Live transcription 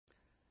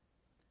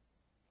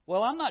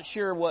Well, I'm not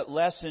sure what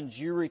lessons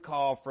you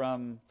recall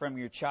from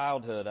your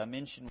childhood. I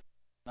mentioned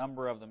a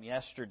number of them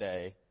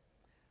yesterday.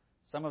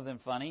 Some of them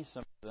funny,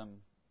 some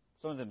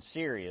of them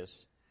serious.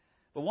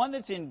 But one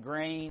that's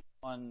ingrained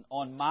on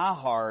my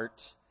heart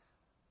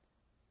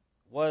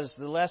was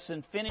the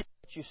lesson, finish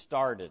what you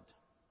started.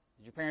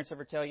 Did your parents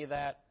ever tell you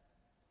that?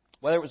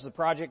 Whether it was the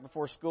project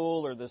before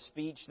school or the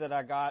speech that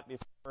I got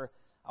before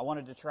I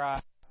wanted to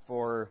try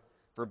for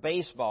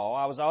baseball,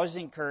 I was always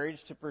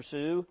encouraged to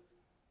pursue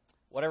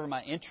whatever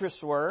my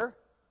interests were.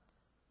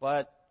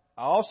 But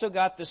I also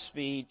got the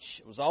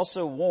speech, was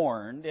also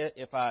warned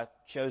if I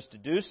chose to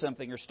do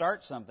something or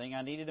start something,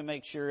 I needed to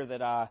make sure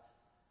that I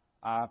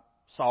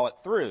saw it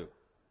through.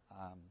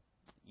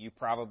 You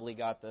probably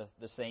got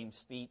the same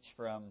speech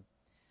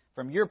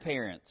from your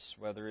parents,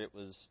 whether it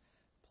was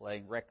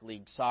playing rec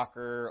league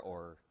soccer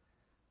or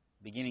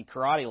beginning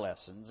karate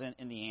lessons.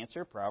 And the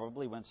answer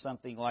probably went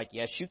something like,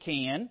 yes, you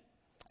can,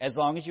 as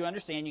long as you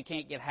understand you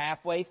can't get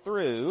halfway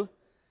through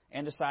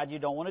and decide you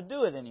don't want to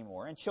do it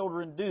anymore. And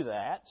children do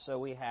that, so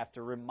we have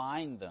to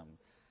remind them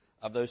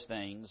of those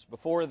things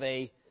before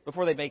they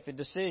make the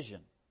decision.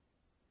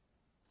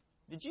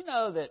 Did you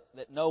know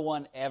that no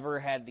one ever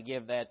had to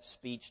give that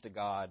speech to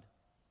God?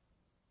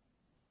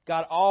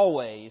 God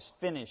always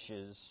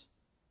finishes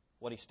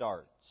what He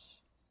starts.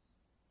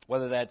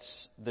 Whether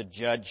that's the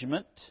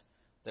judgment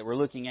that we're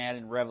looking at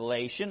in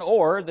Revelation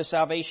or the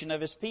salvation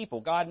of His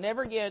people. God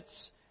never gets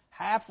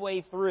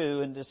halfway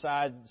through and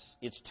decides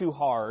it's too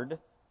hard,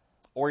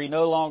 or He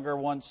no longer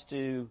wants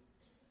to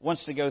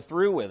go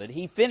through with it.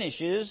 He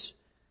finishes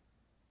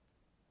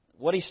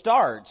what He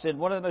starts. And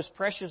one of the most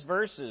precious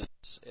verses,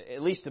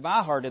 at least to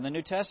my heart, in the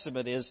New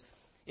Testament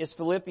is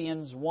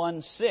Philippians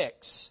 1:6,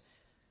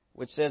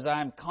 which says,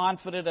 I am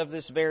confident of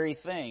this very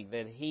thing,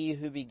 that He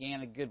who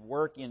began a good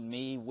work in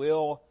me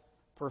will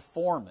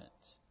perform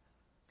it,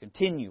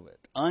 continue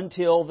it,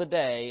 until the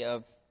day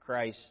of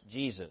Christ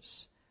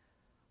Jesus.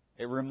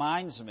 It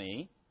reminds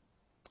me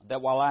that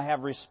while I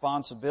have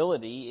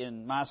responsibility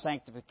in my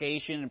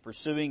sanctification and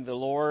pursuing the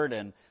Lord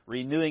and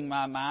renewing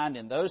my mind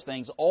and those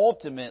things,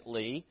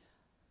 ultimately,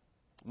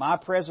 my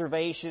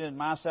preservation and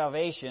my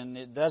salvation,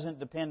 it doesn't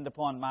depend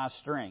upon my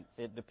strength.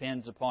 It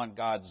depends upon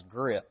God's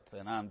grip,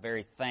 and I'm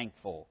very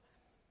thankful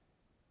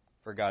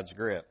for God's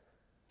grip.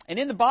 And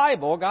in the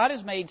Bible, God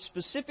has made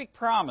specific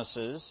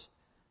promises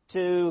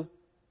to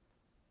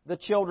the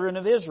children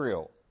of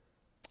Israel.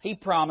 He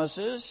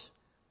promises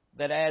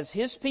that as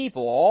His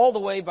people, all the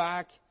way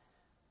back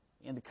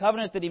in the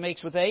covenant that He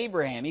makes with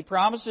Abraham, He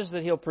promises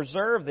that He'll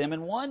preserve them,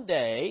 and one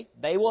day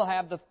they will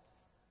have the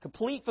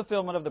complete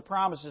fulfillment of the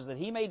promises that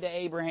He made to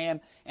Abraham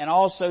and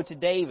also to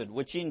David,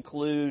 which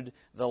include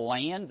the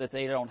land that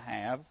they don't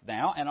have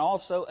now and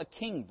also a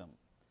kingdom.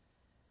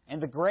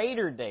 And the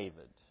greater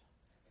David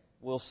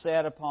will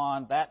set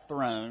upon that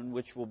throne,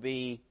 which will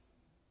be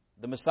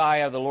the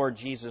Messiah, the Lord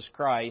Jesus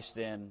Christ,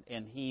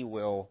 and He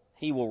will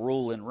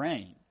rule and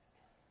reign.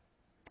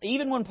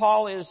 Even when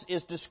Paul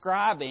is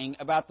describing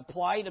about the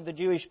plight of the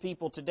Jewish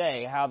people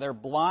today, how they're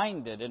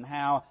blinded and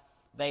how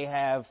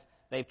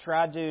they've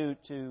tried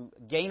to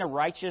gain a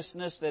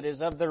righteousness that is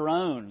of their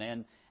own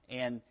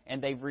and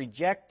they've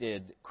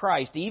rejected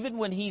Christ. Even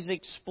when he's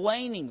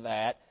explaining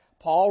that,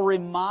 Paul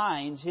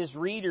reminds his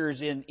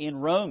readers in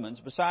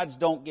Romans, besides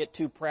don't get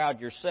too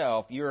proud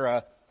yourself,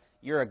 you're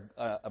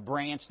a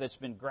branch that's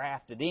been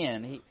grafted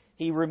in.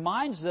 He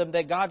reminds them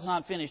that God's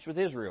not finished with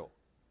Israel.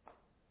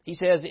 He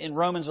says in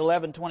Romans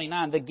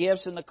 11:29, the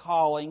gifts and the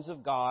callings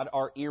of God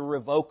are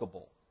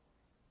irrevocable.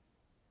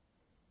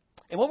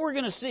 And what we're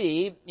going to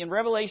see in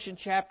Revelation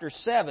chapter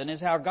 7 is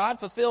how God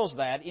fulfills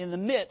that in the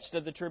midst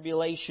of the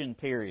tribulation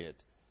period.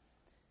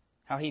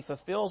 How He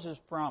fulfills His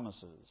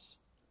promises.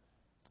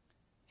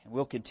 And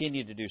we'll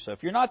continue to do so.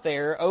 If you're not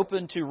there,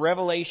 open to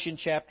Revelation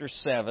chapter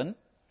 7.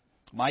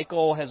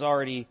 Michael has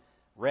already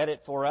read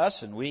it for us,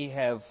 and we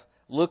have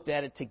looked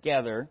at it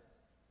together.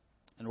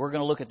 And we're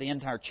going to look at the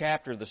entire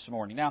chapter this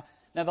morning. Now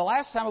the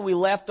last time we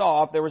left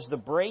off, there was the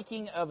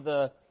breaking of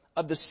the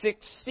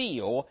sixth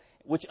seal,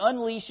 which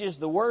unleashes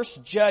the worst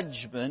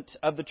judgment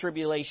of the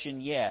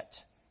tribulation yet.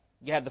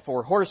 You have the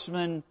four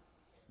horsemen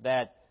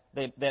that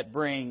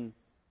bring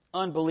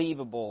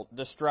unbelievable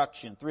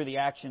destruction through the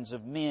actions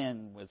of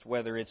men, with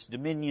whether it's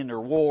dominion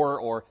or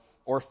war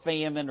or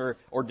famine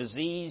or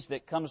disease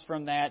that comes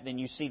from that. Then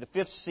you see the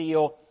fifth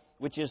seal,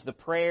 which is the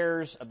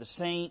prayers of the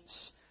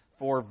saints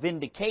for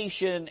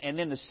vindication. And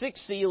then the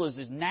sixth seal is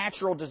these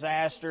natural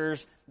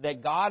disasters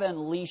that God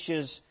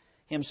unleashes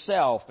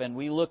Himself. And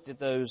we looked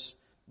at those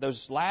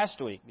last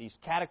week, these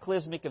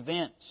cataclysmic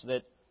events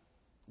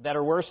that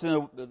are worse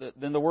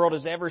than the world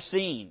has ever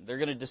seen. They're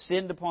going to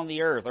descend upon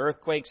the earth,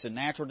 earthquakes and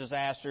natural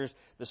disasters.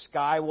 The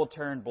sky will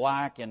turn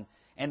black,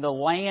 and the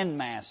land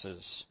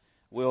masses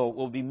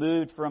will be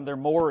moved from their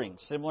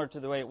moorings, similar to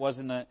the way it was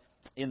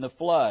in the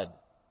flood.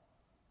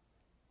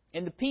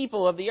 And the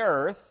people of the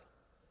earth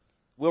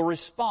will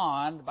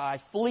respond by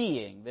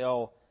fleeing.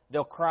 They'll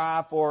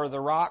cry for the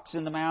rocks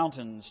in the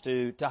mountains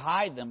to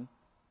hide them,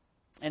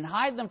 and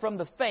hide them from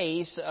the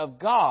face of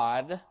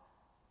God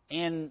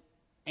and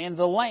and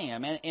the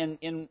Lamb. And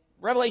in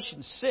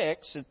Revelation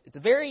 6, at the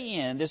very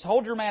end, this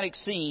whole dramatic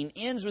scene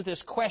ends with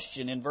this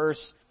question in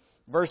verse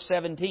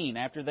 17,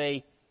 after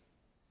they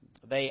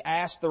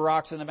ask the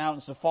rocks and the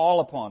mountains to fall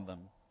upon them,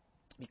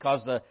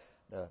 because the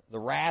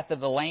wrath of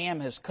the Lamb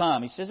has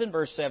come. He says in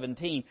verse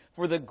 17,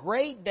 "For the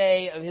great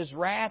day of His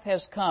wrath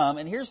has come,"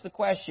 and here's the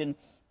question,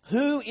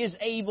 who is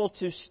able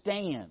to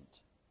stand?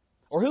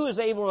 Or who is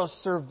able to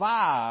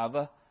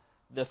survive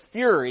the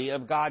fury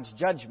of God's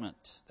judgment?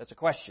 That's a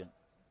question.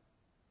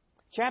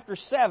 Chapter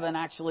 7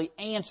 actually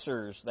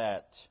answers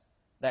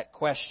that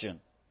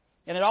question.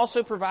 And it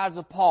also provides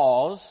a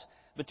pause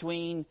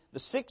between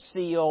the sixth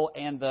seal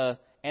and the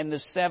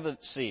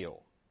seventh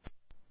seal.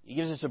 It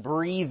gives us a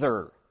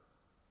breather.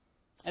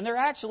 And there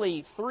are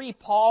actually three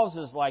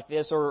pauses like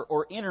this,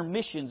 or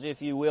intermissions,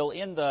 if you will,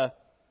 in the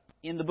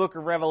book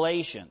of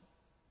Revelation.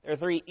 There are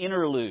three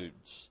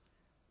interludes.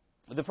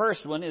 The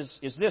first one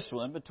is this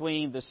one,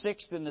 between the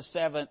sixth and the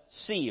seventh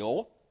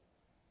seal.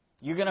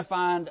 You're going to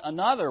find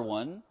another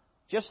one,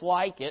 just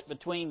like it,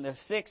 between the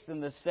sixth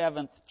and the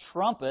seventh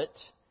trumpet.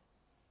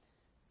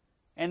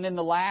 And then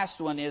the last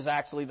one is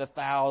actually the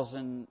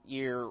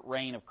 1,000-year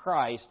reign of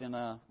Christ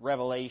in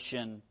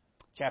Revelation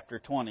chapter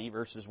 20,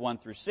 verses 1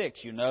 through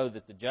 6. You know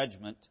that the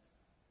judgment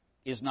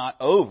is not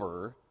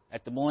over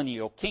at the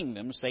millennial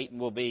kingdom. Satan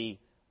will be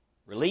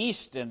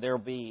released, and there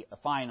will be a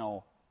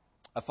final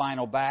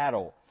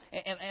battle.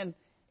 And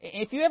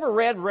if you ever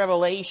read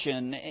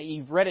Revelation,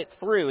 you've read it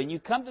through, and you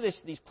come to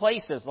these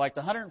places like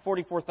the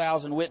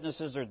 144,000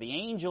 witnesses or the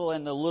angel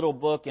in the little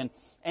book,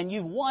 and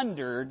you've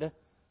wondered,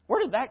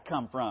 where did that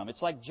come from?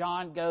 It's like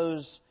John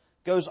goes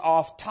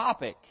off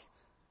topic.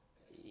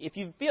 If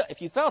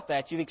you felt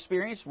that, you've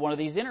experienced one of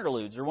these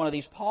interludes or one of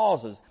these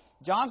pauses.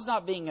 John's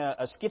not being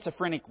a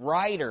schizophrenic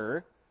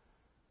writer,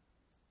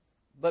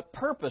 but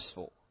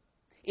purposeful.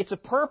 It's a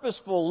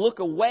purposeful look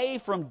away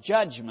from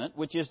judgment,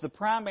 which is the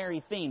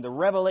primary theme, the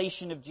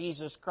revelation of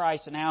Jesus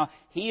Christ and how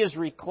He is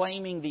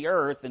reclaiming the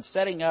earth and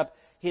setting up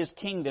His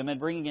kingdom and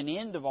bringing an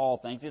end of all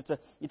things.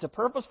 It's a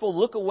purposeful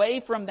look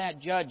away from that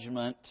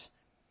judgment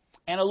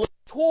and a look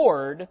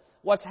toward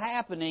what's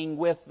happening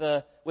with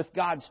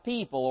God's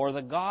people or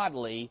the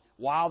godly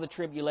while the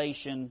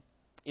tribulation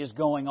is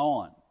going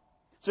on.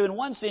 So in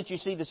one sense, you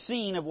see the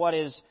scene of what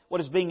is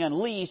being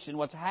unleashed and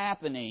what's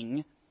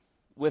happening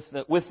with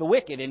the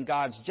wicked in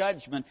God's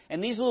judgment.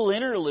 And these little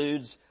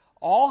interludes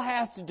all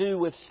have to do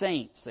with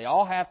saints. They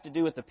all have to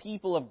do with the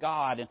people of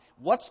God and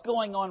what's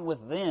going on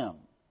with them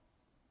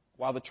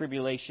while the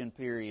tribulation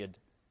period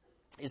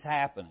is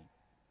happening.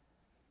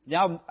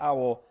 Now,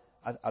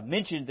 I've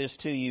mentioned this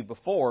to you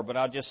before, but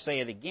I'll just say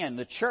it again.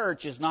 The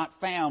church is not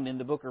found in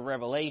the book of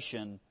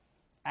Revelation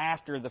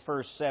after the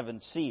first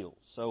 7 seals.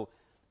 So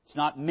it's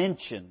not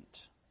mentioned.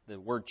 The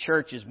word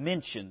church is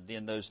mentioned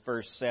in those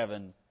first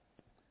 7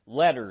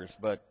 letters,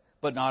 but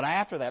not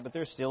after that. But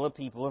there's still a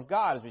people of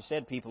God. As we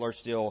said, people are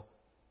still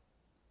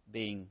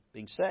being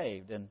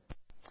saved. And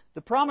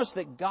the promise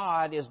that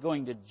God is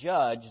going to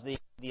judge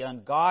the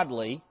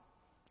ungodly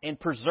and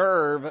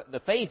preserve the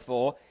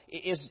faithful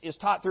is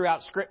taught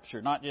throughout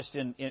Scripture, not just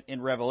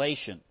in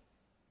Revelation.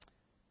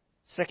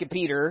 2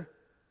 Peter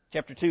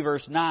chapter 2,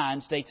 verse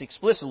 9 states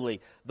explicitly,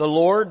 "The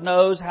Lord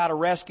knows how to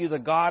rescue the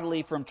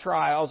godly from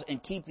trials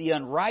and keep the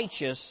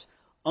unrighteous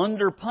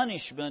under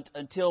punishment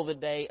until the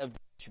day of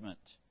judgment."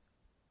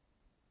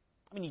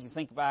 I mean, you can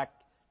think back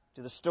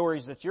to the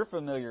stories that you're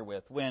familiar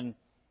with. When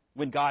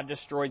God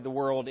destroyed the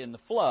world in the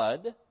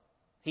flood,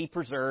 He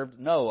preserved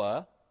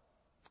Noah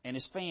and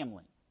his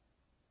family.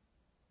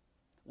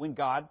 When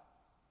God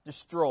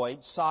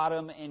destroyed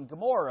Sodom and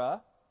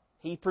Gomorrah,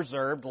 He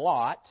preserved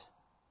Lot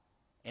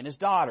and his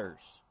daughters.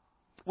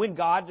 When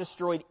God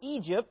destroyed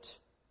Egypt,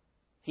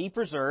 He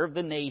preserved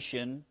the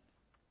nation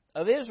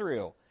of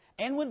Israel.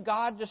 And when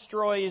God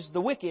destroys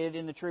the wicked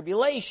in the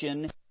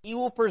tribulation, He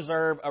will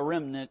preserve a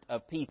remnant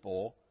of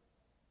people,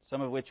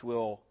 some of which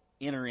will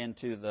enter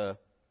into the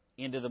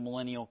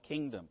millennial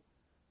kingdom.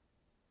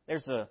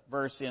 There's a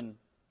verse in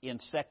 2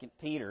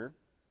 Peter.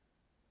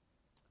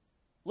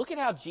 Look at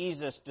how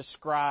Jesus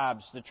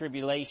describes the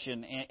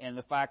tribulation and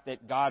the fact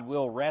that God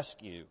will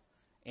rescue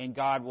and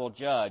God will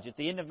judge. At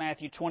the end of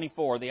Matthew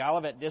 24, the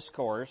Olivet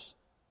Discourse,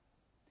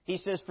 He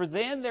says, "For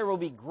then there will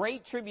be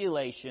great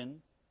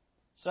tribulation,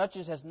 such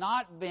as has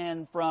not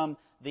been from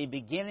the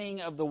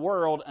beginning of the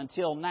world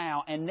until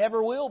now, and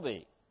never will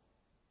be."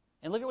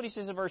 And look at what He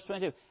says in verse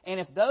 22. "And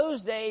if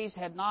those days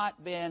had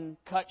not been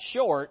cut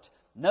short,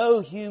 no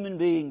human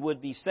being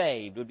would be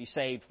saved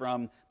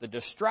from the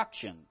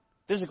destruction,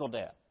 physical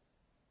death.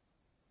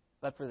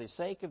 But for the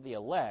sake of the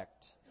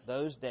elect,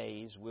 those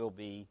days will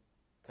be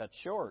cut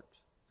short."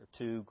 There are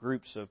 2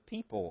 groups of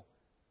people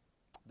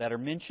that are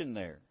mentioned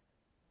there.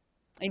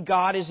 And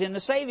God is in the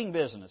saving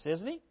business,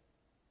 isn't He?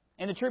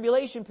 And the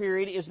tribulation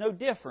period is no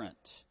different.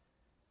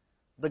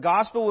 The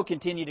gospel will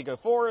continue to go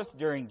forth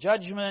during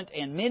judgment,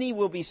 and many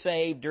will be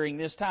saved during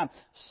this time.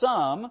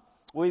 Some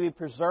will be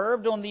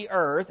preserved on the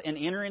earth and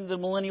enter into the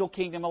millennial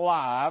kingdom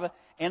alive,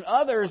 and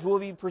others will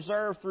be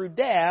preserved through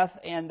death,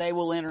 and they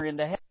will enter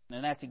into heaven.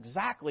 And that's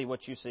exactly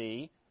what you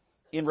see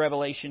in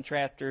Revelation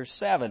chapter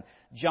 7.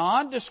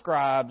 John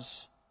describes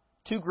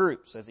two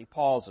groups as he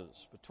pauses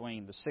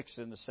between the sixth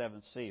and the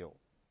seventh seal.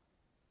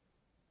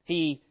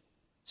 He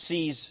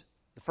sees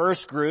the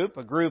first group,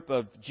 a group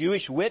of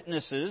Jewish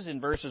witnesses in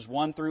verses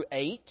 1 through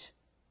 8.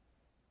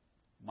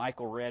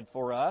 Michael read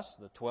for us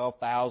the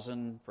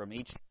 12,000 from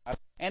each tribe.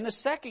 And the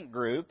second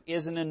group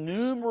is an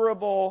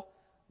innumerable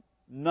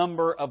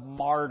number of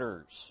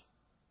martyrs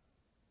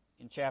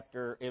in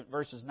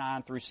verses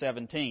 9 through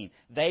 17.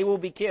 They will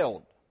be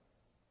killed,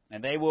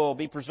 and they will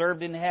be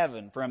preserved in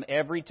heaven from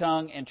every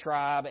tongue and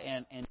tribe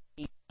and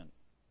nation.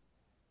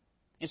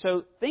 And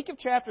so think of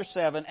chapter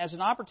 7 as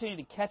an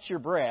opportunity to catch your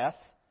breath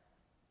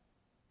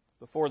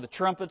before the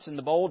trumpets and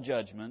the bowl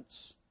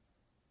judgments,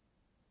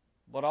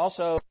 but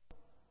also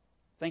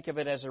think of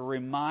it as a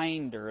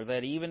reminder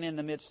that even in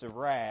the midst of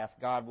wrath,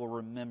 God will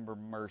remember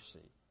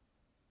mercy.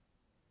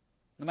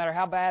 No matter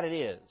how bad it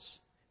is,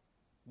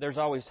 there's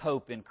always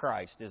hope in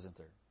Christ, isn't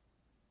there?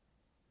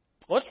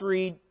 Let's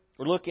read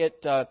or look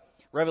at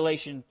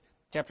Revelation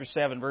chapter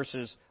 7,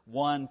 verses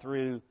 1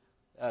 through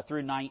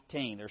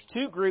 19. There's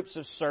two groups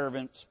of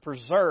servants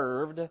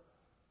preserved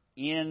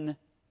in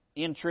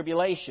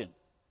tribulation.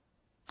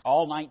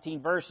 All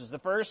 19 verses. The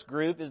first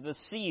group is the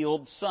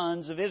sealed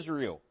sons of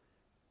Israel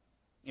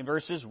in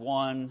verses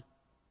 1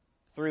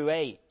 through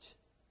 8.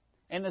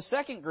 And the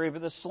second group are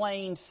the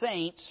slain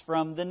saints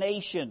from the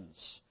nations.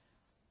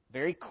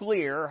 Very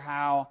clear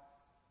how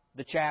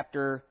the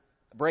chapter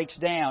breaks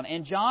down.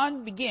 And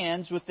John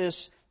begins with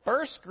this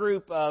first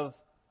group of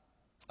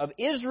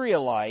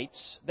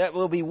Israelites that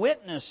will be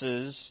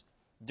witnesses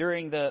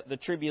during the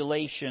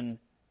tribulation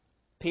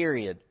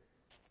period.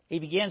 He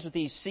begins with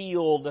these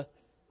sealed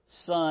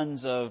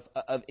sons of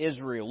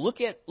Israel.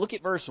 Look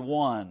at verse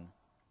 1.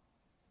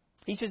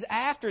 He says,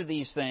 "After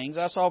these things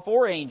I saw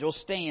four angels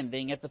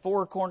standing at the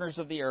four corners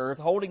of the earth,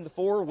 holding the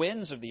four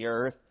winds of the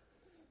earth,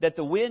 that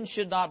the wind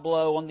should not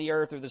blow on the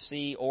earth or the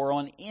sea or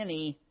on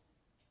any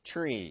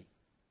tree."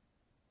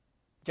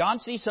 John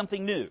sees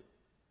something new.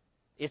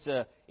 It's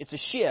a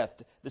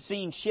shift. The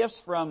scene shifts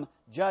from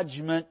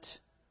judgment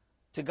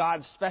to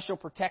God's special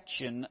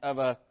protection of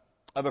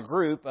a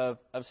group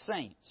of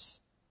saints.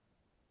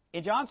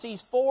 And John sees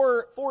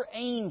four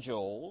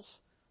angels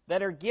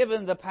that are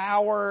given the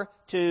power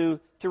to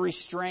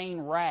restrain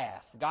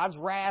wrath. God's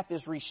wrath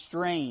is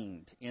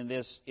restrained in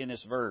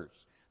this verse.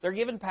 They're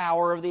given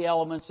power of the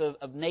elements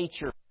of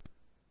nature.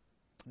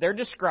 They're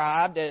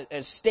described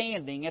as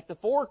standing at the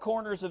four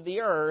corners of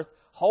the earth,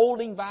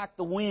 holding back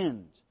the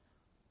wind.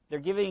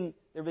 They've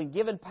been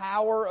given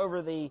power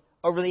over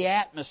the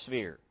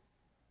atmosphere.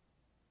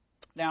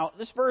 Now,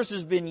 this verse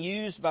has been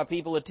used by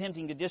people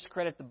attempting to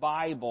discredit the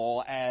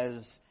Bible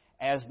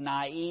as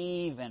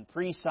naive and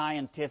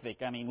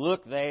pre-scientific. I mean,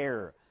 look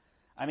there.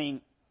 I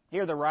mean,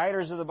 here the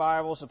writers of the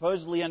Bible,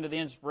 supposedly under the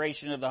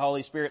inspiration of the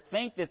Holy Spirit,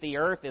 think that the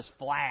earth is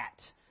flat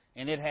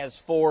and it has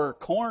four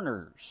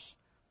corners.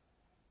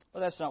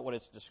 Well, that's not what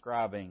it's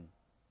describing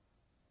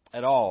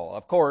at all.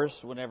 Of course,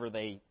 whenever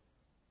they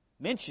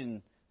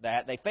mention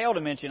that, they fail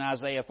to mention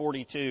Isaiah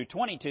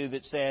 42:22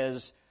 that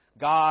says,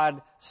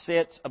 God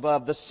sits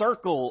above the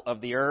circle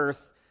of the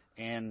earth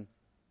and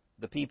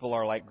the people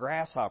are like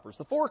grasshoppers.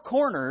 The four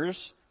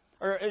corners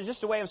are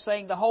just a way of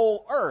saying the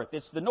whole earth.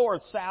 It's the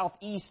north, south,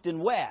 east,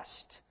 and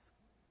west.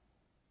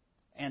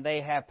 And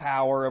they have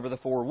power over the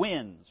four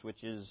winds,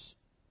 which is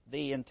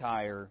the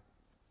entire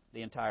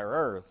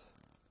earth.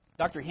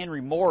 Dr.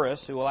 Henry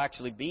Morris, who will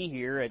actually be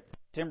here at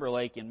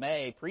Timberlake in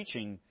May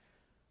preaching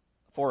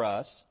for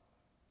us,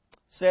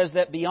 says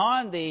that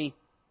beyond the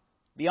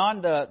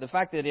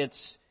fact that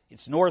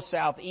it's north,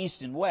 south,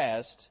 east, and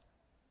west,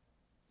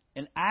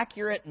 an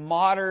accurate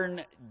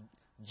modern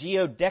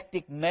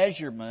geodetic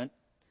measurement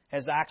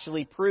has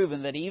actually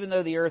proven that even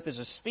though the earth is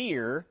a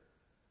sphere,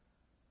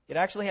 it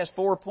actually has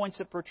 4 points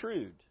that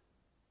protrude.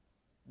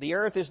 The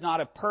earth is not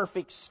a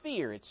perfect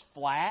sphere. It's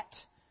flat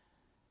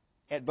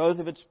at both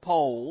of its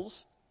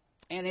poles,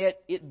 and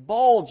it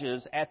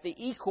bulges at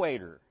the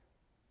equator.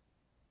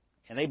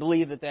 And they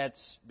believe that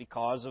that's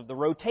because of the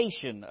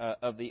rotation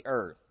of the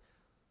earth.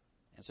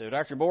 And so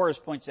Dr. Morris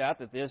points out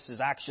that this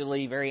is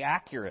actually very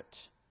accurate.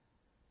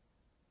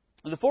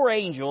 The four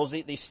angels,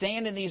 they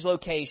stand in these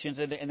locations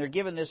and they're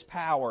given this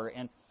power.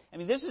 And I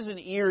mean, this is an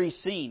eerie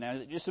scene.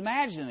 Now, just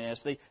imagine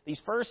this.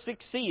 These first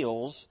six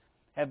seals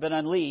have been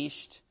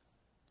unleashed,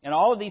 and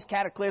all of these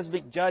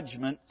cataclysmic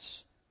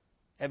judgments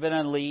have been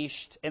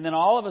unleashed, and then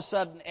all of a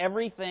sudden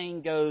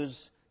everything goes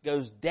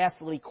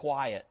deathly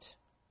quiet.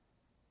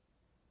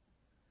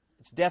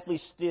 It's deathly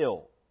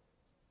still.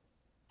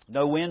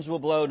 No winds will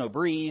blow, no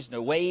breeze,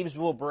 no waves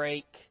will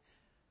break,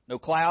 no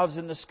clouds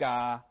in the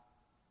sky.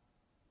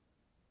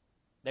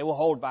 They will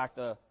hold back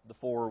the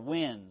four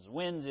winds.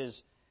 Winds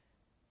is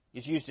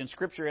used in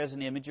Scripture as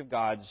an image of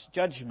God's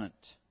judgment.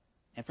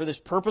 And for this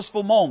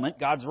purposeful moment,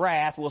 God's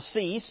wrath will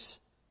cease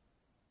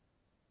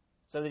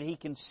so that He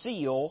can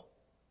seal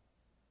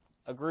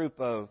a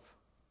group of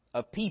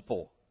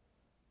people.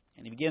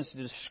 And He begins to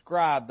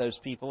describe those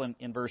people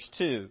in verse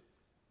 2.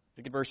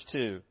 Look at verse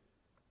 2.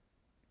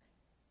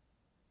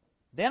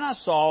 Then I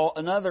saw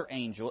another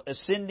angel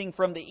ascending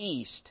from the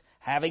east,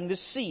 having the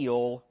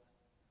seal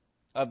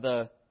of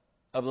the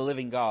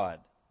living God.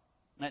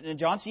 And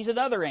John sees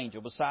another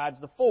angel besides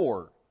the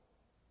four.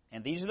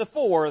 And these are the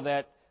four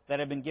that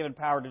have been given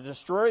power to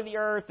destroy the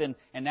earth, and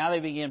now they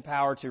begin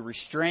power to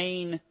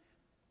restrain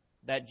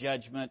that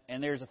judgment.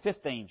 And there's a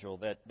fifth angel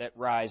that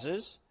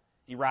rises.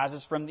 He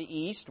rises from the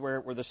east,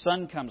 where the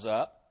sun comes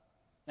up.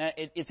 Now,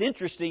 it's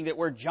interesting that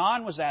where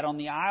John was at on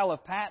the Isle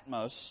of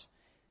Patmos,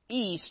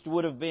 east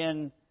would have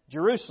been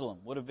Jerusalem,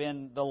 would have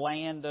been the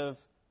land of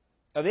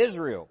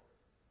Israel.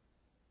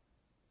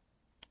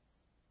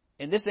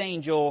 And this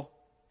angel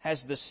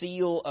has the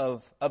seal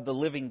of the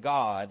living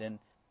God, and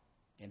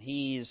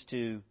he is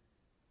to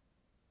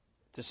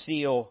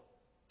seal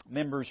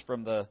members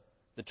from the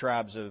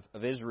tribes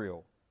of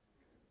Israel.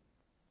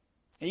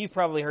 And you've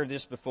probably heard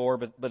this before,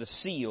 but a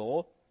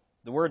seal,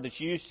 the word that's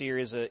used here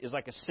is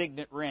like a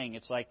signet ring.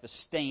 It's like the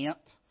stamp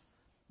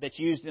that's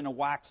used in a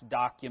wax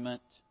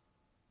document.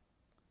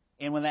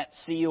 And when that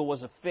seal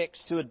was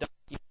affixed to a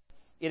document,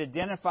 it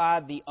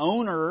identified the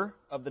owner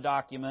of the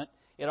document.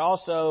 It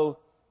also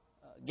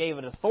gave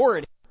it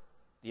authority,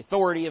 the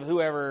authority of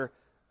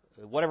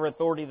whatever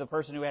authority the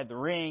person who had the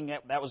ring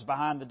that was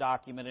behind the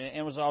document, and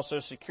it was also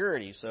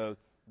security, so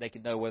they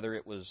could know whether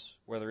it was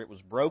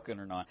broken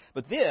or not.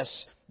 But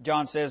this,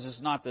 John says, is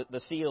not the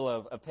seal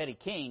of petty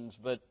kings,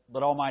 but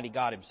Almighty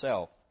God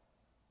Himself.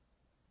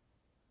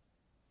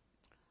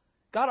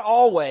 God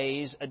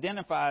always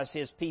identifies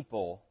His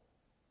people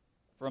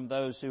from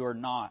those who are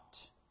not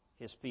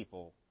His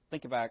people.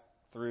 Think about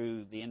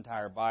through the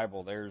entire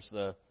Bible. There's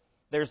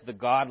the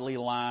godly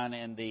line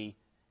and the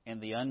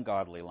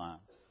ungodly line.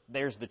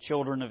 There's the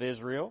children of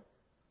Israel,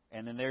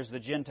 and then there's the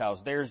Gentiles.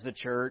 There's the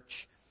church,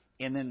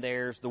 and then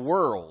there's the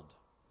world.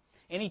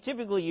 And He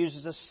typically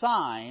uses a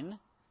sign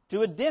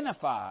to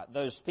identify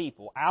those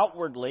people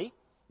outwardly.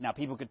 Now,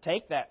 people could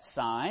take that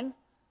sign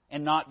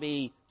and not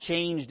be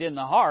changed in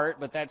the heart,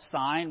 but that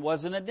sign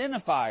was an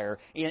identifier.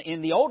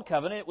 In the Old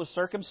Covenant, it was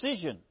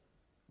circumcision.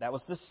 That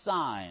was the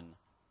sign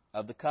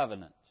of the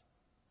covenant.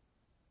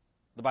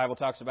 The Bible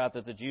talks about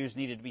that the Jews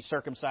needed to be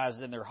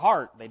circumcised in their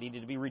heart. They needed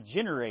to be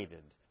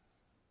regenerated.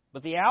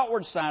 But the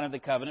outward sign of the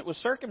covenant was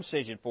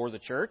circumcision for the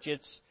church.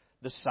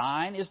 The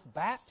sign is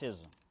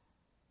baptism.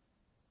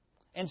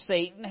 And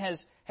Satan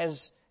has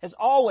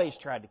always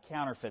tried to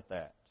counterfeit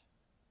that.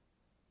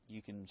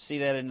 You can see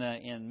that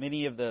in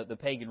many of the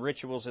pagan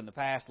rituals in the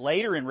past.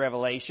 Later in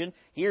Revelation,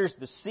 here's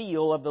the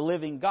seal of the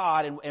living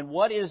God. And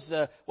what's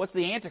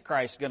the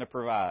Antichrist going to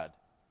provide?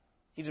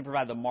 He's going to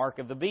provide the mark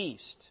of the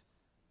beast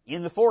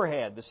in the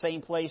forehead, the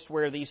same place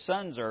where these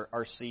sons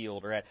are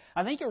sealed or at.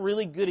 I think a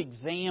really good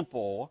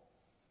example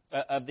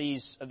of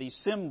these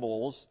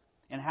symbols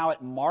and how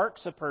it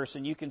marks a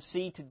person you can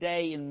see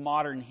today in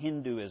modern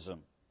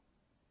Hinduism.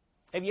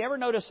 Have you ever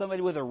noticed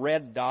somebody with a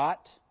red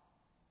dot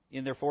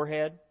in their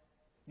forehead?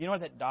 You know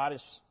what that dot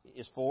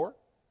is for?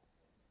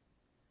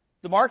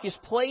 The mark is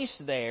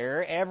placed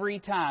there every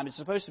time. It's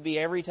supposed to be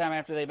every time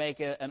after they make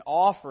an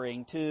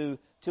offering to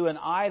an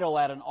idol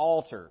at an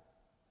altar.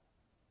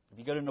 If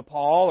you go to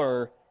Nepal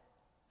or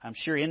I'm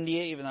sure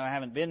India, even though I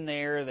haven't been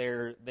there,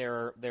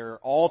 there are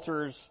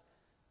altars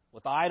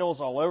with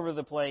idols all over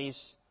the place,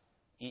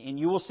 and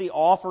you will see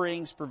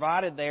offerings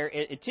provided there.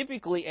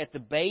 Typically, at the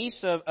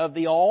base of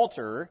the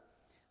altar,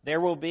 there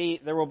will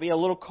be a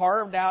little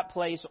carved out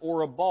place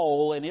or a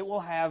bowl, and it will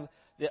have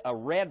a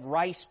red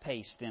rice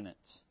paste in it.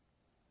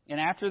 And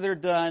after they're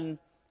done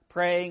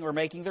praying or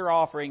making their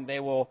offering, they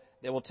will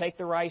take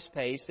the rice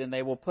paste and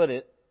they will put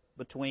it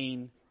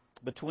between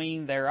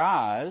their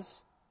eyes,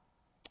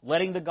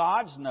 letting the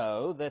gods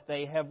know that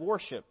they have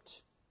worshipped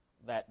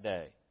that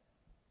day.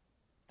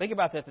 Think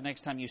about that the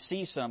next time you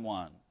see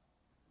someone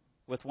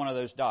with one of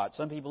those dots.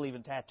 Some people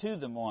even tattoo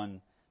them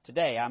on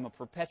today. I'm a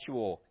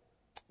perpetual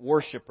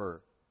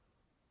worshiper.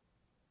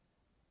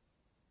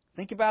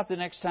 Think about the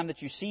next time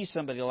that you see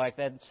somebody like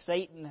that.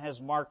 Satan has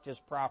marked his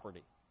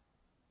property.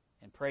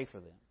 And pray for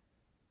them.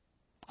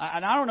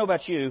 And I don't know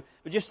about you,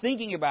 but just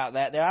thinking about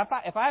that,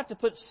 if I have to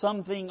put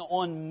something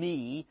on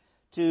me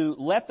to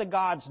let the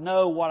gods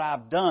know what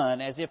I've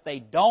done as if they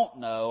don't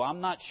know,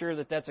 I'm not sure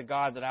that that's a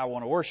God that I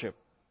want to worship.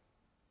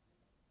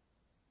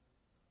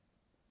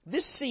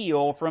 This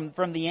seal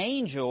from the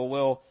angel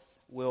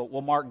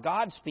will mark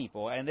God's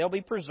people, and they'll be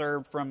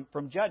preserved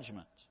from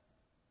judgment.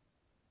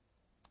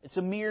 It's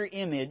a mirror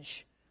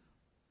image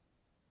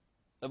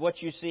of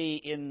what you see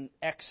in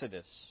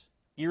Exodus.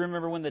 You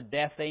remember when the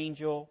death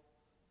angel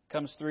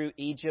comes through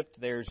Egypt?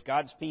 There's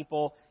God's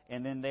people,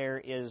 and then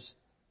there is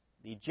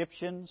the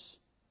Egyptians.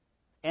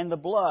 And the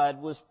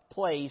blood was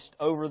placed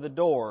over the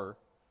door.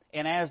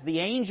 And as the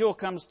angel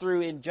comes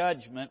through in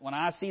judgment, when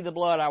I see the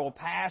blood, I will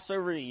pass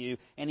over to you.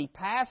 And he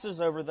passes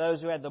over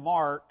those who had the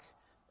mark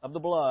of the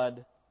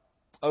blood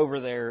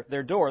over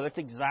their door. That's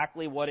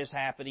exactly what is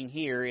happening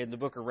here in the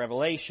book of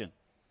Revelation.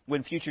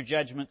 When future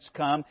judgments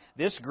come,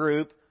 this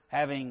group,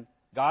 having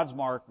God's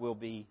mark, will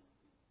be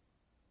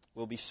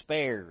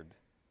spared.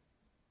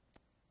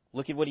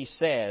 Look at what he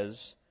says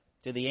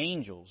to the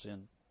angels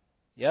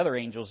The other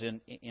angels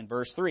in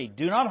verse 3,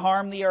 do not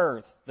harm the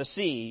earth, the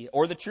sea,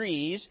 or the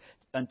trees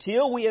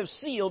until we have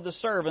sealed the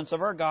servants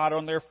of our God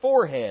on their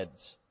foreheads.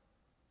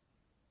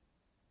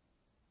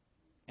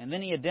 And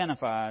then he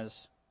identifies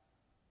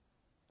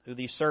who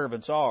these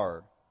servants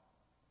are.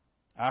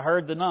 I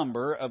heard the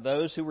number of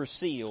those who were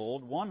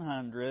sealed,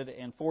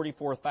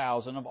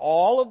 144,000 of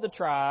all of the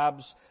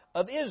tribes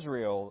of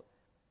Israel.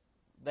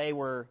 They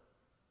were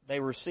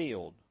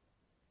sealed.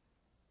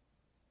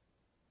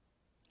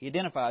 He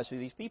identifies who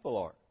these people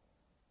are.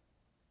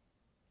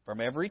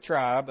 From every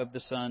tribe of the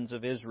sons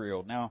of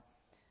Israel. Now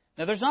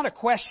there's not a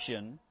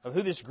question of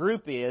who this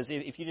group is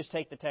if you just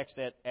take the text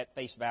at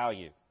face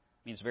value.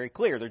 I mean, it's very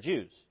clear. They're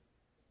Jews.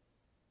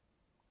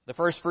 The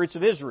first fruits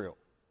of Israel,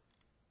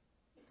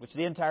 which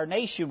the entire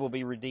nation will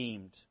be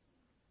redeemed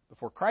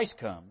before Christ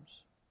comes.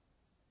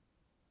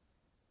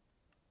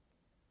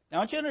 Now, I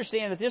want you to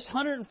understand that this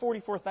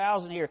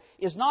 144,000 here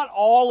is not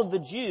all of the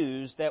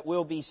Jews that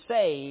will be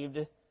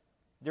saved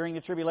during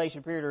the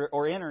tribulation period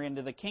or enter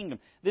into the kingdom.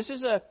 This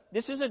is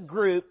a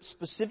group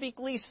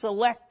specifically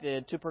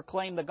selected to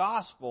proclaim the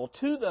gospel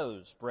to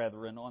those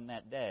brethren on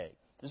that day.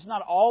 This is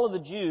not all of the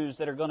Jews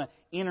that are going to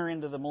enter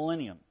into the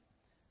millennium.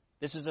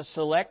 This is a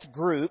select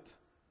group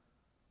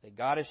that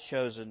God has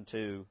chosen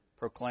to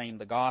proclaim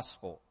the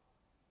gospel.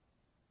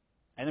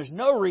 And there's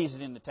no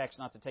reason in the text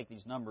not to take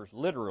these numbers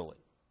literally.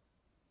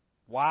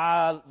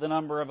 Why the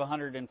number of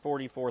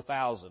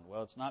 144,000?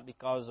 Well, it's not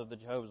because of the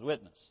Jehovah's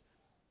Witness.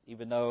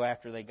 Even though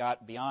after they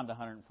got beyond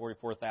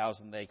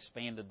 144,000, they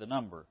expanded the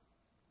number.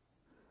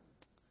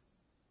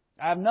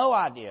 I have no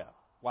idea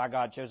why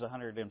God chose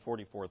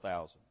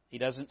 144,000. He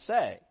doesn't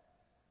say,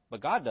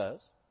 but God does.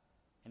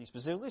 And He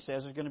specifically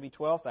says there's going to be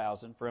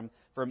 12,000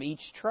 from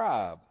each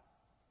tribe.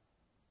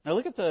 Now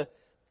look at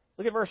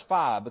verse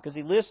 5, because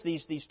He lists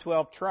these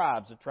 12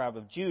 tribes, the tribe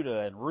of Judah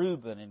and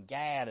Reuben and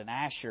Gad and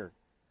Asher.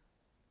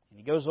 And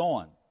He goes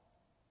on.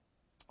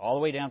 All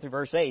the way down through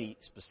verse 8, He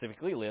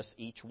specifically lists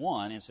each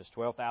one, and says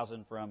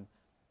 12,000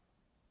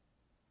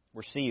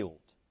 were sealed.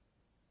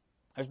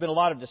 There's been a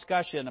lot of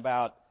discussion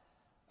about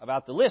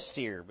the lists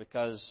here,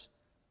 because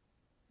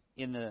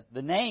in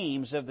the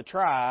names of the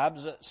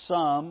tribes,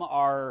 some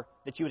are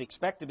that you would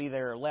expect to be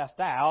there are left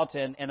out,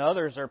 and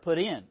others are put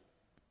in.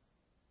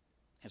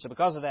 And so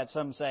because of that,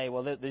 some say,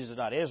 well, these are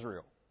not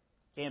Israel.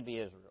 Can't be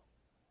Israel.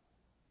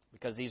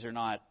 Because these are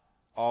not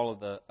all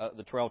of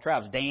the 12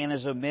 tribes. Dan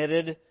is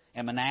omitted,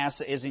 and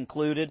Manasseh is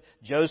included.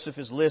 Joseph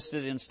is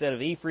listed instead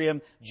of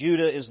Ephraim.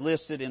 Judah is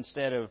listed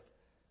instead of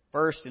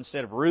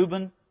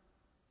Reuben.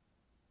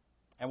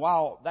 And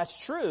while that's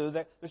true,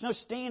 there's no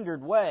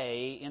standard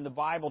way in the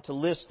Bible to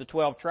list the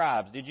 12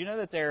 tribes. Did you know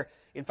that there,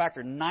 in fact,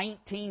 are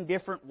 19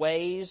 different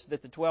ways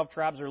that the 12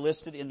 tribes are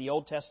listed in the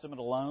Old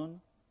Testament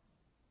alone?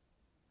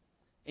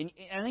 And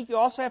I think you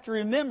also have to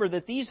remember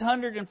that these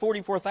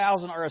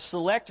 144,000 are a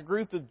select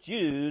group of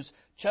Jews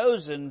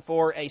chosen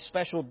for a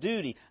special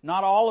duty.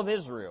 Not all of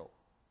Israel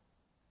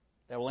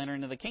that will enter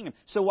into the kingdom.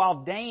 So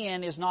while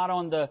Dan is not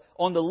on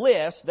the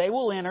list, Dan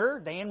will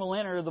enter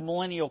the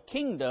millennial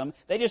kingdom.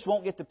 They just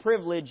won't get the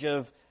privilege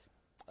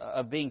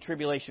of being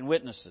tribulation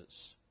witnesses.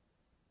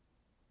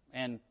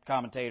 And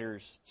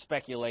commentators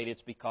speculate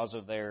it's because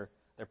of their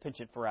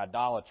penchant for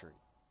idolatry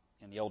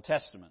in the Old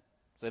Testament.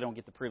 So they don't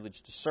get the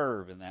privilege to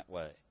serve in that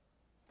way.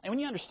 And when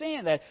you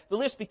understand that, the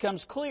list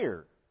becomes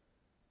clear.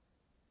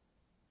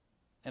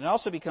 And it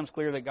also becomes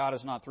clear that God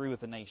is not through with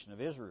the nation of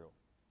Israel.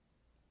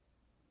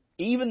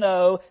 Even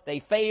though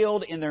they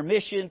failed in their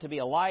mission to be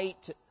a light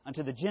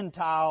unto the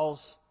Gentiles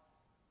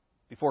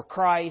before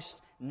Christ,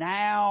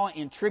 now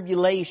in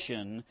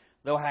tribulation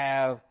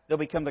they'll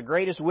become the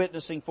greatest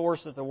witnessing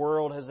force that the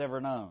world has ever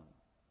known.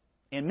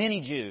 And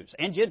many Jews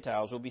and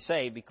Gentiles will be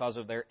saved because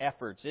of their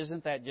efforts.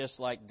 Isn't that just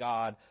like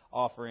God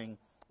offering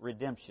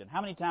redemption?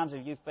 How many times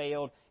have you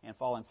failed and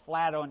fallen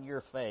flat on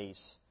your face,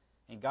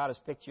 and God has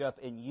picked you up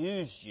and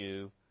used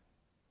you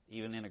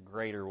even in a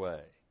greater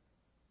way?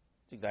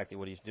 That's exactly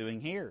what He's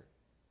doing here.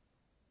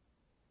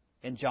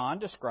 And John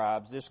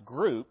describes this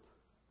group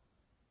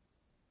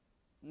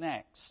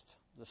next,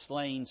 the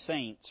slain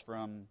saints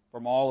from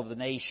all of the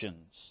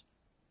nations.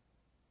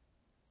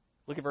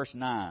 Look at verse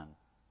 9.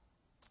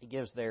 He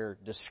gives their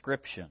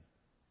description.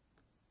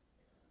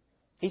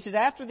 He says,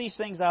 after these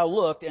things I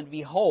looked, and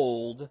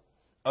behold,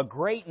 a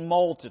great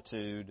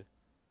multitude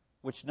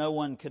which no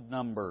one could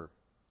number,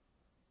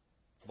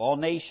 of all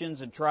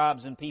nations and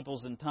tribes and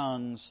peoples and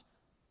tongues.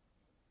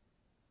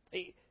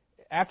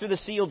 After the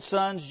sealed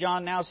sons,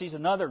 John now sees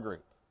another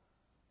group.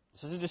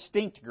 This is a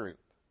distinct group.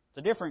 It's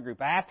a different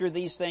group. After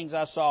these things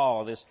I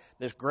saw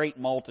this great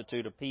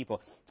multitude of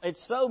people.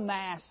 It's so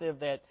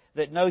massive that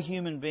no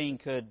human being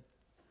could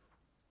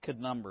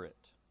number it.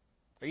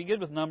 Are you good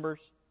with numbers?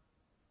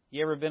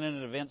 You ever been in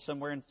an event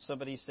somewhere and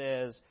somebody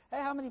says,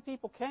 hey, how many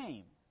people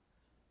came?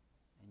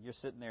 And you're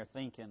sitting there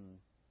thinking,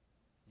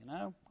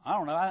 I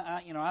don't know,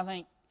 I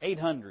think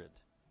 800.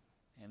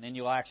 And then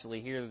you'll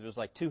actually hear that there's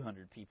like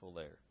 200 people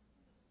there.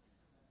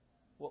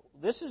 Well,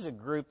 this is a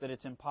group that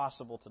it's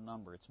impossible to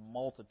number. It's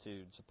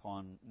multitudes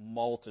upon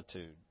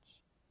multitudes.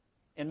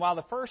 And while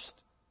the first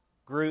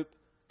group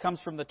comes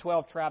from the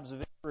 12 tribes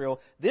of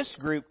Israel. This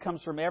group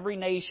comes from every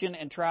nation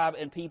and tribe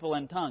and people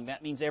and tongue.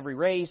 That means every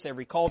race,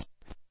 every culture,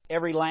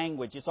 every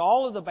language. It's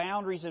all of the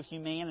boundaries of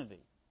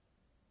humanity.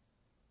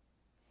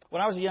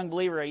 When I was a young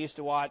believer, I used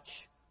to watch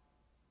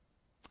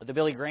the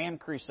Billy Graham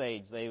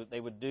crusades. They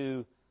would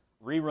do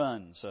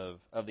reruns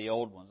of the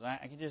old ones. And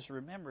I can just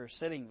remember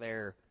sitting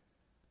there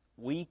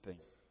weeping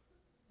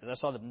as I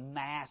saw the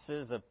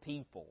masses of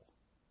people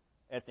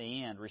at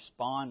the end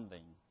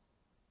responding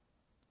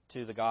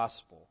to the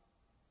gospel.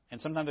 And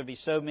sometimes there'd be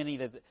so many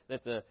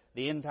that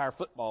the entire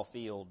football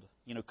field,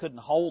 couldn't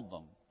hold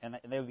them, and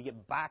they would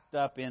get backed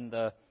up in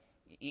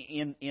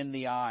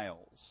the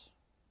aisles.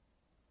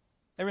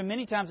 There have been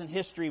many times in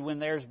history when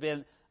there's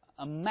been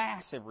a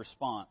massive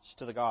response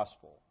to the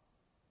gospel.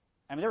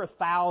 I mean, there were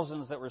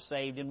thousands that were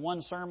saved in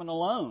one sermon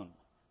alone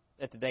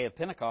at the day of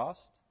Pentecost.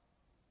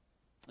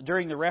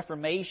 During the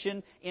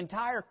Reformation,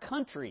 entire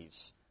countries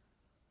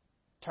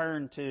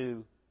turned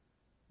to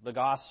the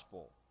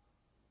gospel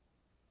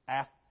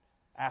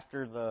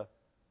after the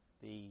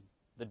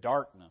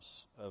darkness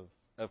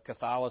of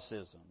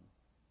Catholicism.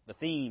 The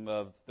theme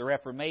of the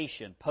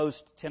Reformation,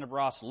 post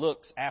tenebras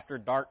lux, after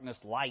darkness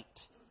light.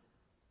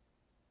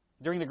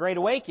 During the Great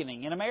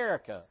Awakening in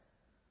America,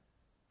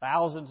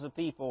 thousands of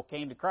people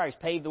came to Christ,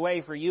 paved the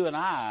way for you and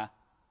I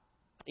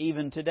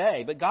even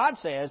today. But God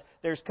says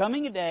there's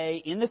coming a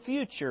day in the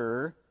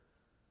future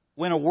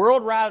when a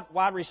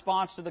worldwide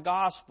response to the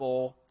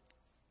gospel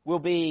will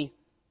be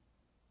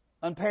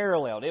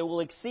unparalleled. It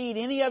will exceed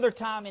any other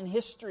time in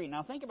history.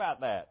 Now think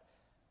about that.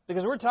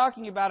 Because we're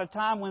talking about a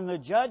time when the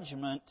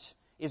judgment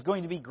is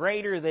going to be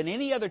greater than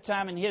any other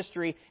time in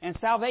history, and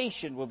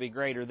salvation will be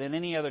greater than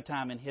any other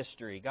time in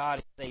history. God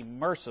is a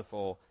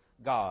merciful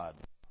God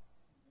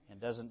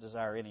and doesn't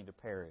desire any to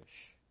perish.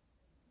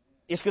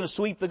 It's going to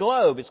sweep the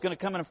globe. It's going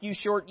to come in a few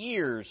short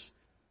years.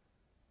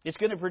 It's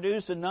going to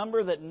produce a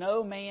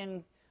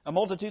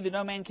multitude that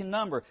no man can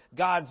number.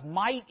 God's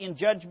might in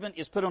judgment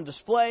is put on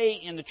display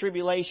in the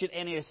tribulation,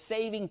 and His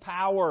saving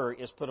power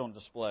is put on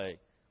display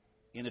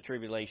in the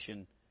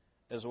tribulation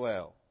as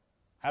well.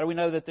 How do we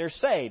know that they're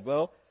saved?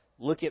 Well,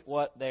 look at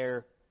what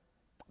they're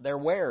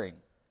wearing.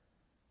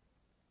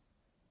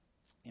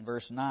 In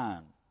verse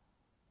 9,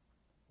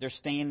 they're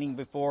standing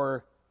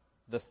before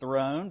the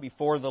throne,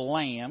 before the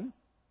Lamb.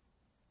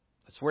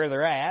 That's where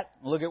they're at.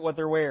 Look at what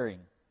they're wearing.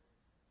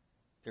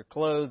 They're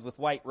clothed with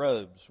white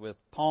robes, with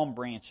palm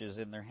branches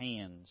in their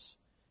hands,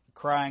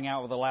 crying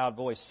out with a loud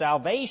voice,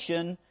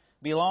 "Salvation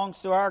belongs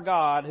to our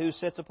God who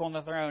sits upon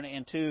the throne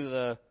and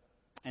to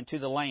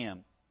the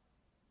Lamb."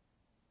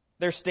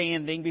 They're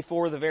standing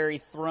before the very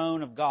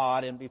throne of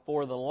God and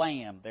before the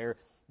Lamb. They're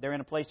in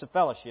a place of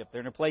fellowship.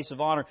 They're in a place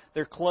of honor.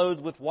 They're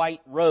clothed with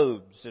white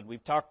robes. And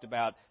we've talked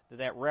about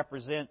that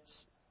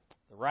represents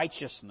the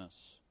righteousness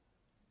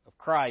of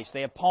Christ.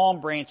 They have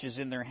palm branches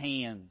in their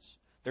hands.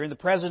 They're in the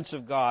presence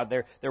of God.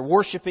 They're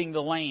worshiping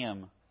the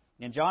Lamb.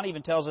 And John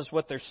even tells us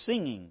what they're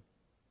singing.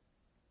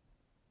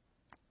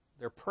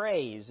 Their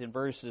praise in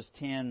verses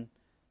 10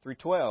 through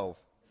 12.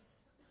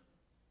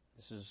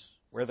 This is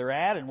where they're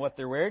at and what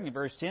they're wearing. In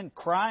verse 10,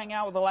 crying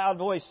out with a loud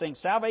voice, saying,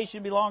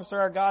 "Salvation belongs to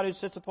our God who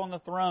sits upon the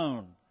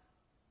throne."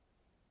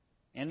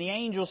 And the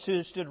angels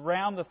who stood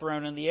round the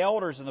throne and the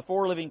elders and the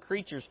four living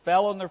creatures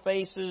fell on their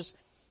faces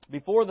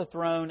before the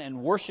throne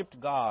and worshipped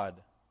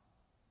God.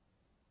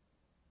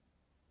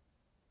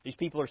 These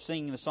people are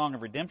singing the song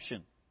of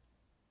redemption.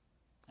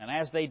 And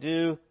as they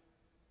do,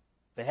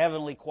 the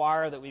heavenly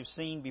choir that we've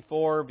seen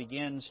before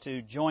begins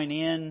to join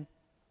in.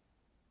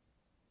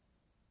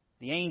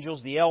 The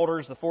angels, the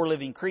elders, the four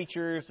living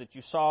creatures that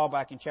you saw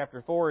back in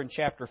chapter 4 and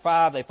chapter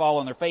 5, they fall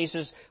on their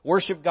faces,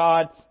 worship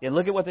God, and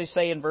look at what they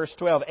say in verse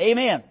 12.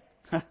 Amen.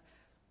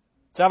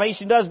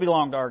 Salvation does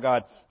belong to our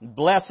God.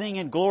 Blessing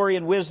and glory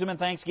and wisdom and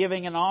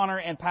thanksgiving and honor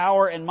and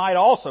power and might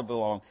also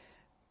belong.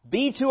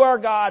 Be to our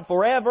God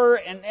forever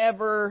and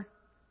ever.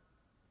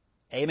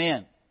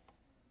 Amen.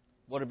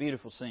 What a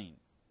beautiful scene.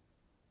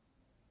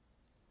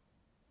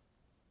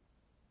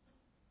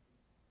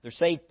 They're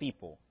saved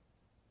people.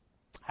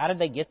 How did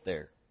they get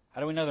there?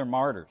 How do we know they're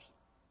martyrs?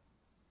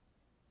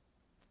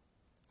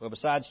 Well,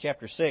 besides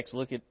chapter 6,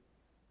 look at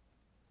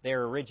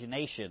their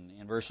origination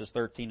in verses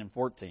 13 and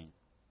 14.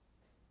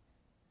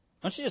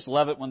 Don't you just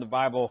love it when the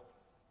Bible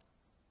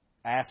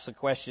asks a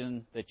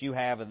question that you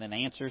have and then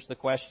answers the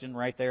question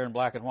right there in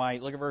black and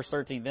white? Look at verse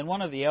 13. Then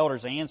one of the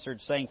elders answered,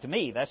 saying to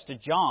me, that's to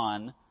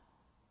John,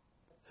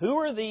 "Who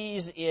are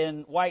these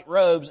in white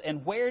robes,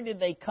 and where did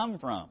they come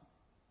from?"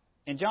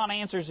 And John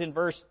answers in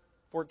verse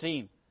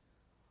 14,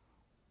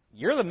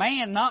 "You're the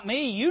man, not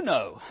me. You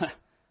know."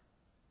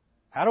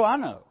 How do I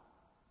know?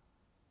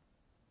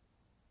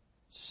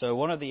 So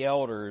one of the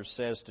elders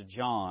says to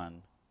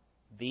John,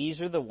 "These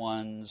are the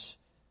ones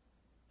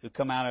who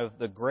come out of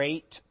the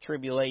great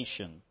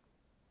tribulation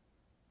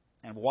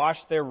and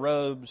washed their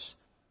robes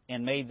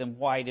and made them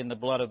white in the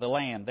blood of the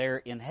Lamb." They're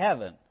in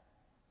heaven,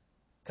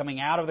 coming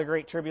out of the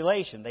great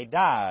tribulation. They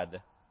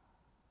died.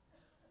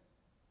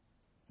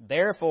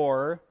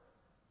 Therefore,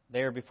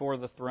 they are before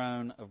the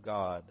throne of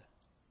God.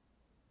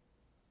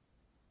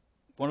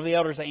 One of the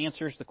elders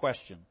answers the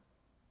question.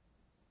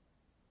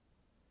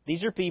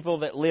 These are people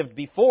that lived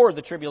before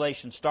the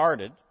tribulation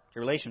started.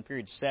 Tribulation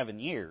period 7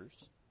 years.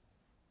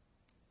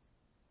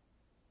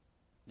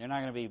 They're not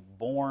going to be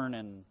born,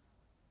 and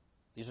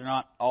these are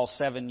not all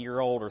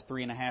 7-year-old or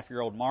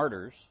 3.5-year-old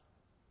martyrs.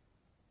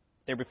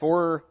 They're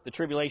before the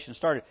tribulation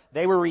started.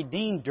 They were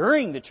redeemed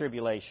during the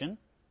tribulation,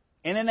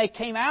 and then they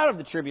came out of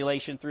the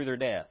tribulation through their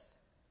death.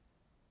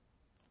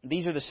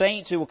 These are the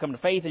saints who will come to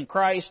faith in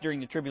Christ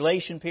during the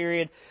tribulation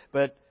period,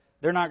 but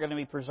they're not going to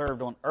be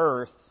preserved on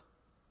earth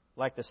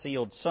like the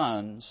sealed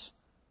sons.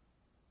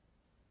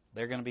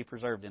 They're going to be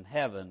preserved in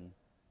heaven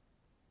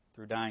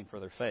through dying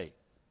for their faith.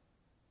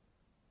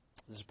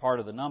 This is part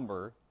of the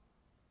number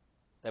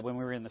that when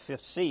we were in the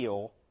fifth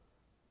seal,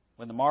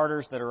 when the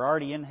martyrs that are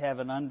already in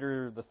heaven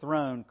under the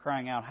throne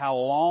crying out, "How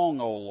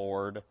long, O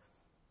Lord?"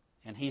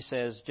 And He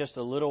says, "Just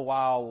a little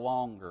while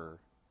longer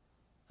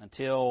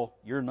until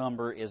your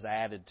number is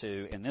added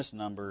to." And this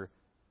number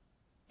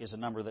is a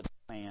number that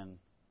no man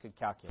could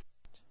calculate.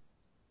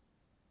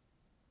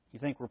 You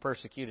think we're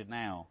persecuted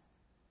now?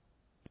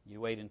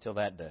 You wait until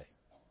that day.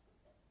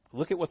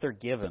 Look at what they're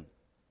given.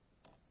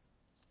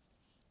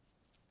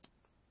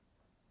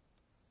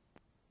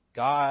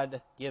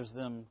 God gives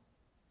them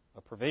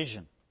a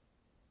provision.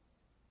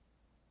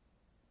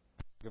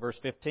 Look at verse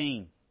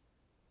 15.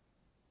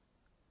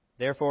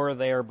 Therefore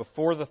they are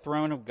before the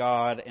throne of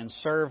God and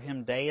serve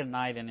Him day and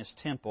night in His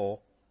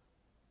temple,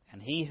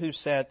 and He who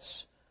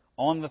sits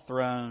on the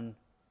throne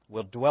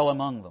will dwell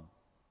among them.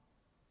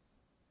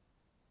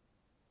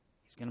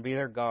 He's going to be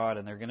their God,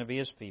 and they're going to be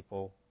His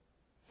people.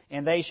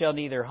 And they shall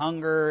neither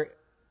hunger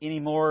any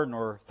more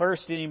nor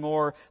thirst any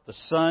more. The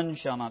sun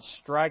shall not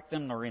strike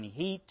them, nor any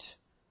heat.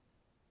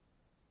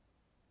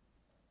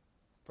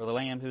 For the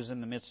Lamb who's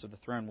in the midst of the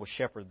throne will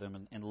shepherd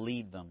them and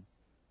lead them.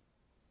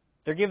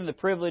 They're given the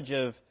privilege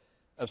of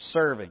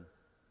serving.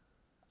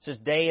 It says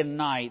day and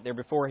night they're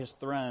before His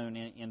throne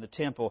in the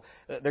temple.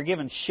 They're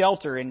given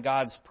shelter in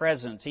God's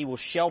presence. He will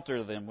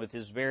shelter them with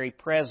His very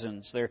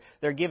presence.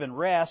 They're given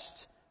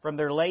rest from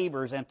their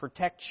labors and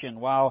protection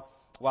while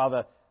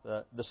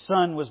the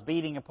sun was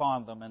beating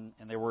upon them, and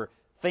there were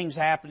things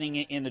happening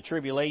in the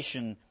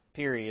tribulation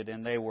period,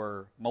 and they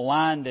were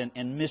maligned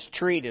and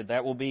mistreated.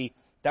 That will be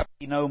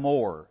no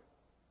more.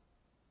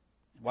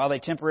 While they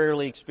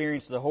temporarily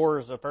experienced the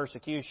horrors of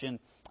persecution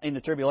in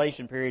the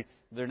tribulation period,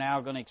 they're now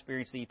going to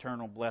experience the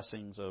eternal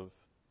blessings of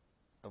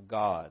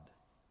God.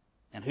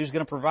 And who's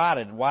going to provide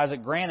it? And why is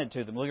it granted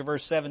to them? Look at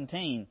verse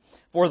 17.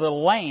 For the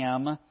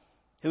Lamb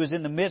who is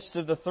in the midst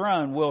of the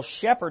throne will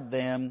shepherd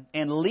them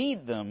and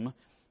lead them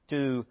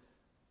to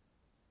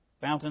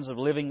fountains of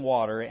living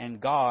water, and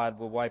God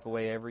will wipe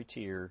away every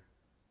tear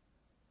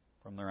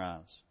from their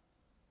eyes.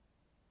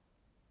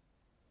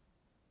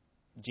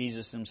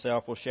 Jesus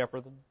Himself will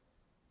shepherd them.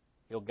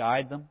 He'll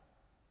guide them.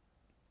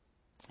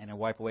 And He'll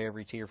wipe away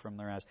every tear from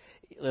their eyes.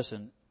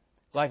 Listen,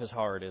 life is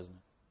hard, isn't it?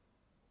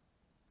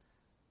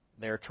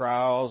 There are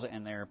trials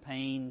and there are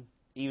pain,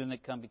 even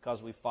that come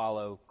because we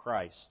follow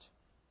Christ.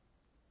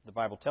 The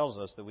Bible tells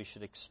us that we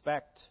should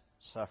expect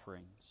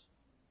sufferings.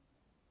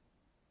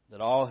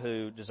 That all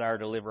who desire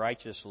to live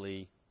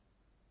righteously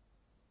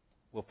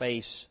will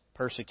face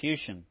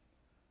persecution.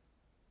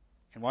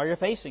 And while you're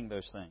facing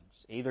those things,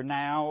 either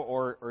now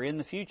or in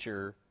the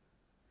future,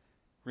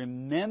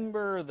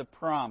 remember the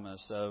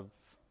promise of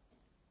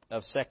 2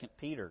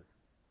 Peter.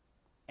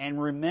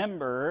 And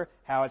remember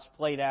how it's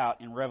played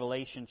out in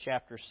Revelation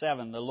chapter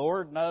 7. The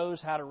Lord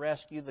knows how to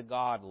rescue the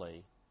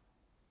godly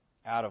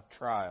out of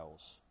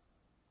trials,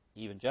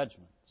 even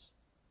judgments.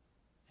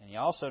 And He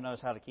also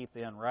knows how to keep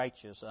the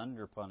unrighteous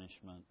under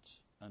punishment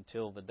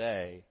until the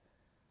day.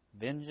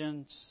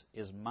 Vengeance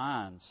is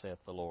mine, saith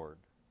the Lord.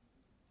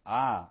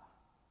 I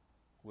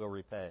will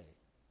repay.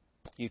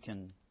 You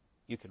can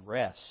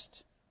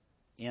rest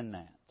in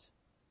that.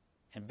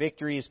 And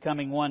victory is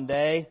coming one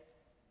day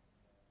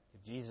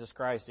if Jesus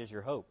Christ is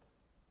your hope.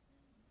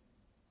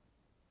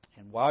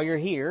 And while you're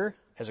here,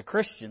 as a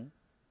Christian,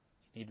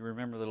 you need to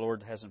remember the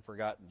Lord hasn't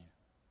forgotten you.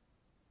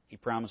 He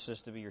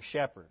promises to be your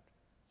shepherd.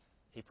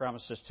 He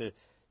promises to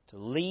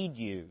lead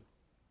you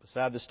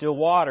beside the still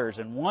waters.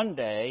 And one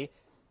day,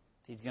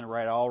 He's going to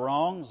right all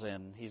wrongs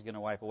and He's going to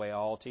wipe away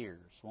all tears.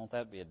 Won't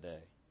that be a day?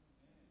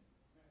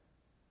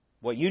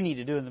 What you need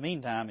to do in the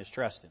meantime is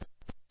trust Him.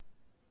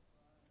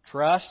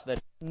 Trust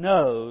that He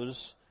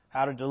knows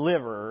how to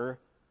deliver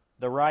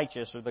the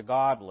righteous or the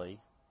godly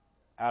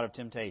out of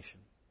temptation,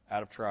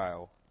 out of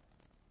trial.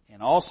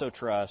 And also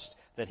trust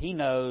that He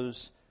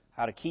knows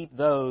how to keep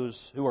those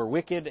who are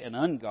wicked and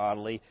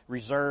ungodly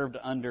reserved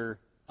under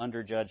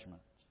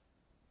judgment.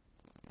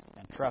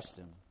 And trust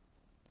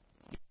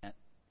Him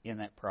in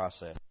that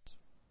process.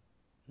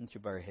 Why don't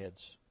you bow your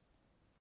heads?